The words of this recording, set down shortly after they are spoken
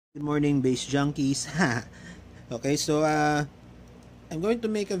Good morning, bass junkies. Okay, so I'm going to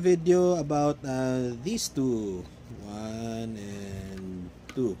make a video about these two, one and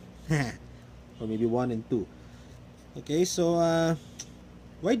two, or maybe one and two. Okay, so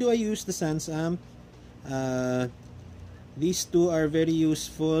why do I use the SansAmp? These two are very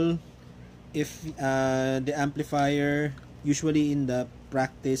useful if the amplifier, usually in the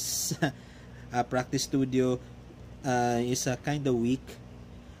practice practice studio, is kind of weak.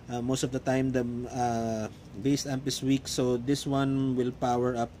 Most of the time the bass amp is weak, so this one will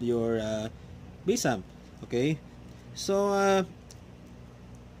power up your bass amp. Okay, so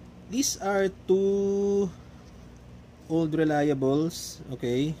these are two old reliables.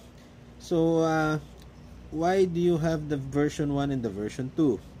 Okay, so why do you have the version 1 and the version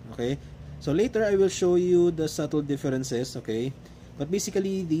 2? Okay, so later I will show you the subtle differences. Okay, but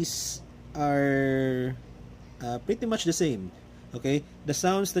basically these are pretty much the same. Okay, the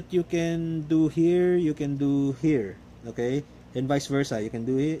sounds that you can do here, you can do here. Okay, and vice versa. You can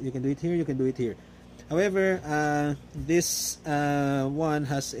do it here, you can do it here. However, this one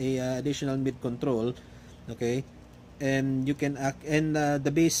has a additional mid control. Okay, and you can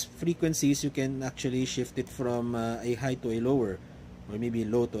the bass frequencies, you can actually shift it from a high to a lower, or maybe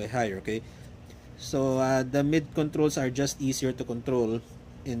low to a higher. Okay, so the mid controls are just easier to control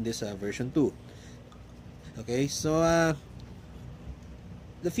in this version 2. Okay, so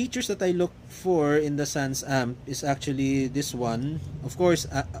the features that I look for in the SansAmp is actually this one. Of course,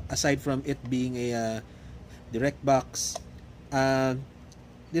 aside from it being a direct box,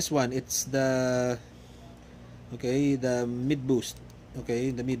 this one, it's the mid boost. Okay,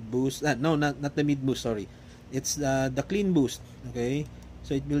 the mid boost. No, not the mid boost. Sorry, it's the clean boost. Okay,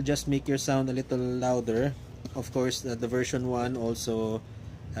 so it will just make your sound a little louder. Of course, the version 1 also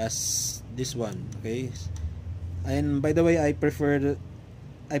has this one. Okay, and by the way, I prefer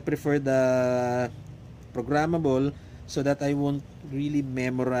the programmable, so that I won't really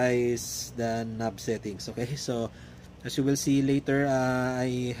memorize the knob settings. Okay, so as you will see later,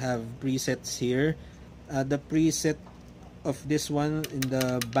 I have presets here. The preset of this one in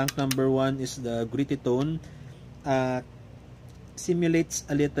the bank number 1 is the gritty tone. Simulates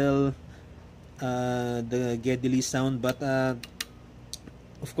a little the Geddy sound, but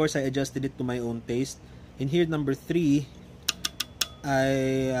of course I adjusted it to my own taste. In here, number 3,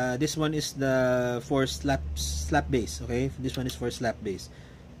 this one is for slap bass. Okay, this one is for slap bass.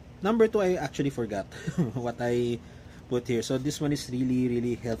 Number 2, I actually forgot what I put here, so this one is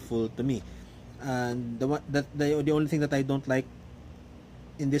really helpful to me. And the only thing that I don't like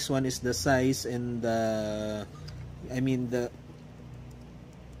in this one is the size and the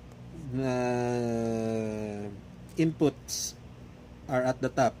inputs are at the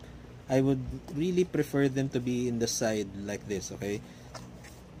top. I would really prefer them to be in the side like this. Okay,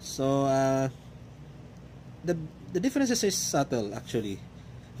 so the differences is subtle actually.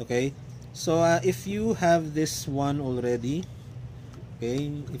 Okay, so if you have this one already,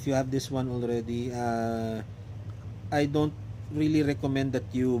 I don't really recommend that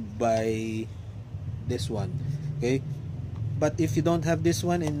you buy this one. Okay, but if you don't have this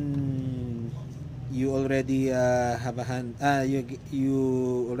one and you already have a hand,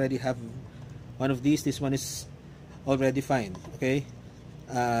 you already have one of these, this one is already fine. Okay,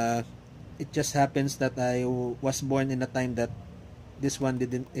 it just happens that I was born in a time that this one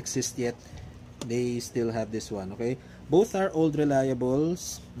didn't exist yet. They still have this one. Okay, both are old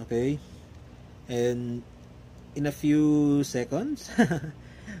reliables. Okay, and in a few seconds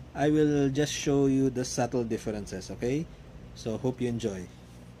I will just show you the subtle differences. Okay, so hope you enjoy.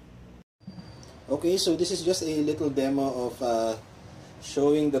 Okay, so this is just a little demo of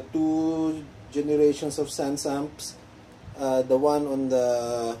showing the two generations of SansAmps. The one on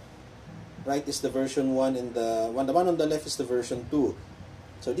the right is the version 1, and the one on the left is the version 2.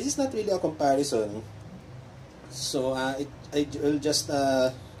 So this is not really a comparison. So I will just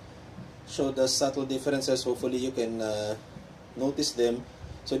show the subtle differences. Hopefully you can notice them.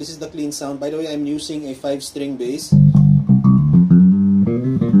 So this is the clean sound. By the way, I'm using a 5-string bass.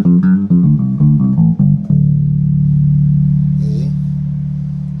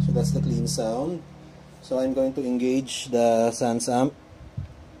 That's the clean sound. So I'm going to engage the SansAmp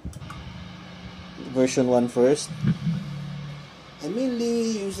version 1 first. I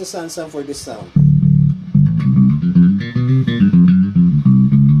mainly use the SansAmp for this sound.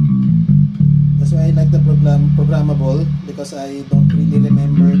 That's why I like the programmable, because I don't really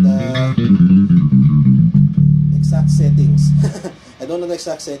remember the exact settings. I don't know the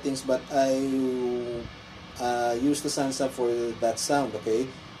exact settings, but I use the SansAmp for that sound. Okay,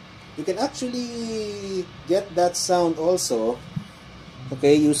 you can actually get that sound also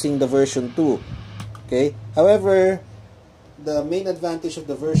okay, using the version 2. Okay, however, the main advantage of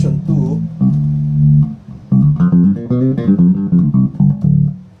the version 2,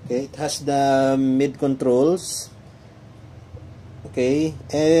 okay, it has the mid controls, okay,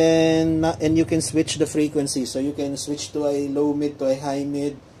 and you can switch the frequency, so you can switch to a low mid to a high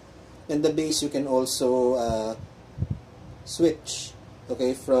mid, and the bass you can also switch,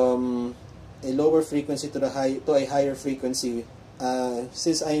 okay, from a lower frequency to a higher frequency.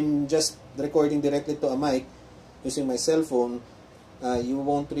 Since I'm just recording directly to a mic using my cell phone, you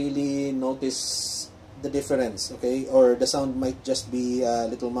won't really notice the difference, okay, or the sound might just be a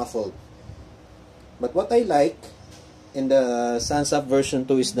little muffled. But what I like in the SansAmp version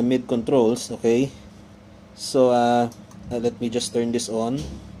 2 is the mid controls, okay. So let me just turn this on.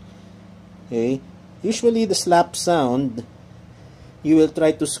 Okay, usually the slap sound, you will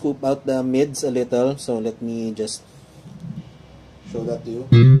try to scoop out the mids a little, so let me just show that to you.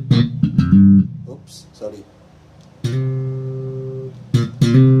 Oops, sorry.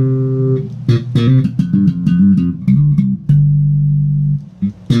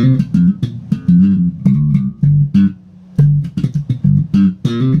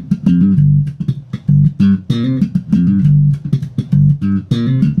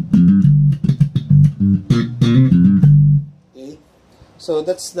 So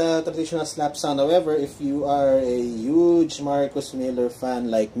that's the traditional slap sound. However, if you are a huge Marcus Miller fan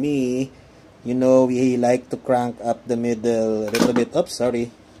like me, you know we like to crank up the middle a little bit. Oops,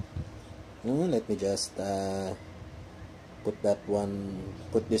 sorry. Let me just put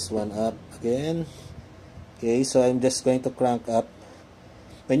this one up again. Okay, so I'm just going to crank up.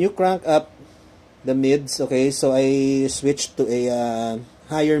 When you crank up the mids, okay, so I switched to a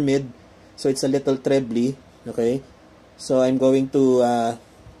higher mid, so it's a little trebly, okay. So I'm going to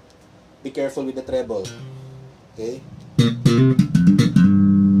be careful with the treble. Okay.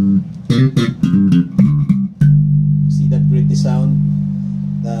 See that gritty sound?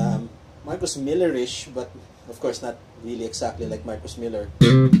 The Marcus Miller-ish, but of course not really exactly like Marcus Miller.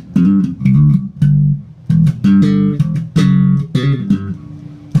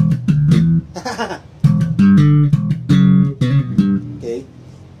 Okay.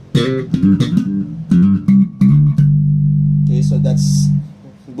 So that's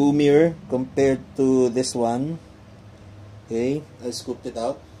boomier compared to this one. Okay, I scooped it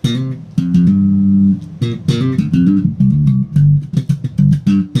out.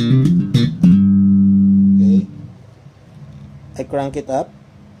 Okay, I crank it up.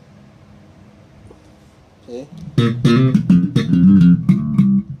 Okay.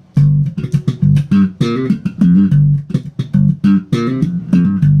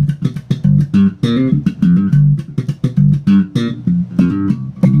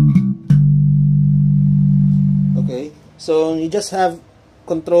 So you just have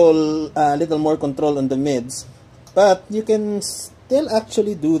control, a little more control on the mids, but you can still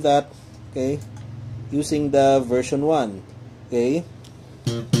actually do that, okay, using the version 1. Okay.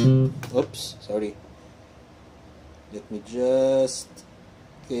 Oops, sorry. Let me just,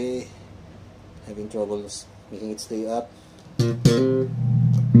 okay, having troubles making it stay up.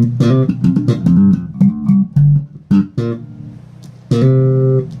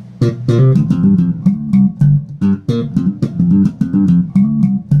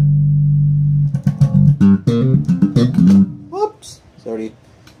 Oops, sorry.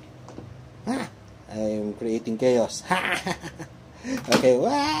 I'm creating chaos. Okay,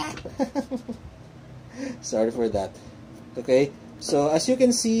 sorry for that. Okay, so as you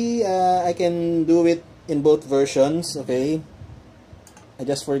can see, I can do it in both versions. Okay, I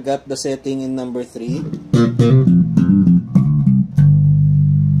just forgot the setting in number 3.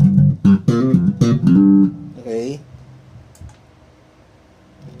 Okay,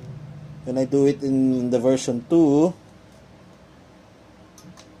 when I do it in the version 2,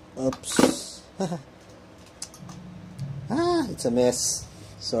 oops. It's a mess.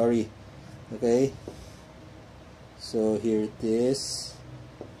 Sorry. Okay. So here it is.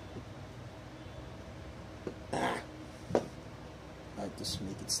 Hard to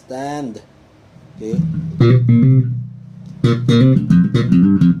make it stand. Okay.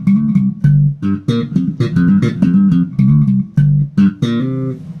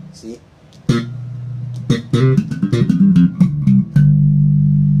 See?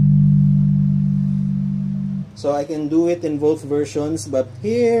 So I can do it in both versions, but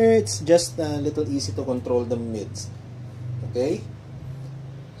here it's just a little easy to control the mids. Okay?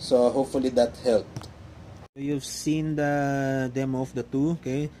 So hopefully that helped. You've seen the demo of the 2,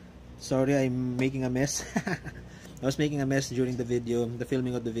 okay? Sorry, I'm making a mess. I was making a mess during the video, the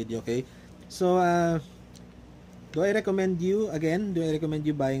filming of the video, okay? So Do I recommend you, again, do I recommend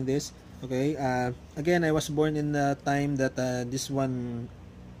you buying this? Okay, again, I was born in the time that this one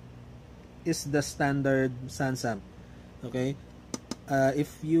is the standard SansAmp. Okay,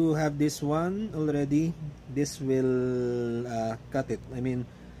 if you have this one already, this will cut it. I mean,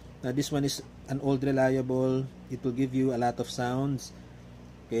 this one is an old reliable. It will give you a lot of sounds.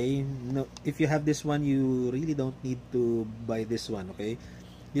 Okay, no, if you have this one, you really don't need to buy this one. Okay,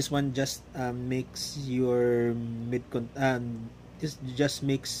 this one just makes your this just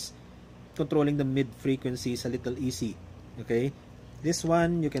makes controlling the mid frequencies a little easy. Okay, this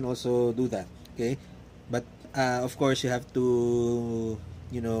one you can also do that. Okay, but of course you have to,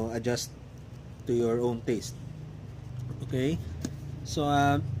 you know, adjust to your own taste. Okay, so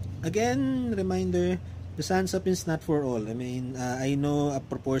again, reminder, the SansAmp is not for all. I mean, I know a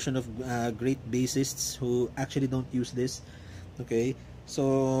proportion of great bassists who actually don't use this. Okay,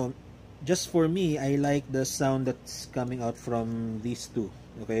 so just for me, I like the sound that's coming out from these two.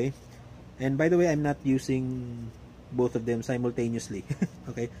 Okay, and by the way, I'm not using both of them simultaneously.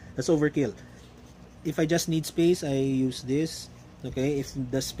 Okay, that's overkill. If I just need space, I use this. Okay, if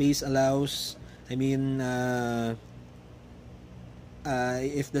the space allows, I mean,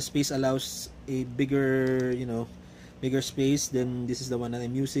 if the space allows a bigger, you know, bigger space, then this is the one that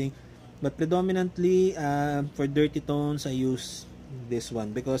I'm using. But predominantly for dirty tones, I use this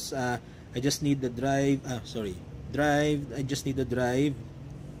one because I just need the drive. I just need the drive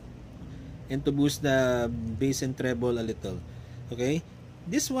and to boost the bass and treble a little. Okay,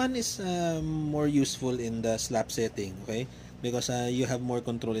 this one is more useful in the slap setting. Okay, because you have more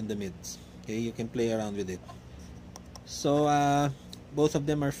control in the mids. Okay, you can play around with it. So both of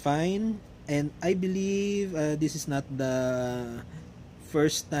them are fine, and I believe this is not the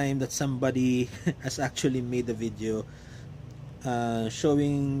first time that somebody has actually made a video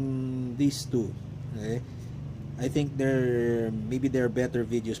showing these two. Okay, I think maybe there are better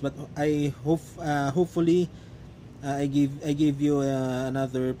videos, but I hope hopefully I give you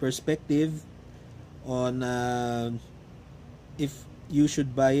another perspective on if you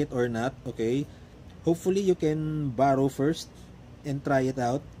should buy it or not. Okay, hopefully you can borrow first and try it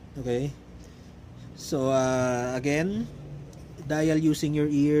out. Okay, so again, dial using your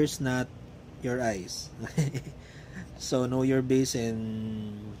ears, not your eyes. So know your bass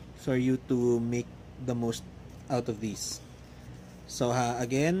and for you to make the most out of these. So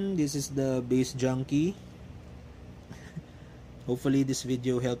again, this is the bass junkie. Hopefully this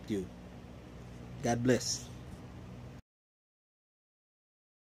video helped you. God bless.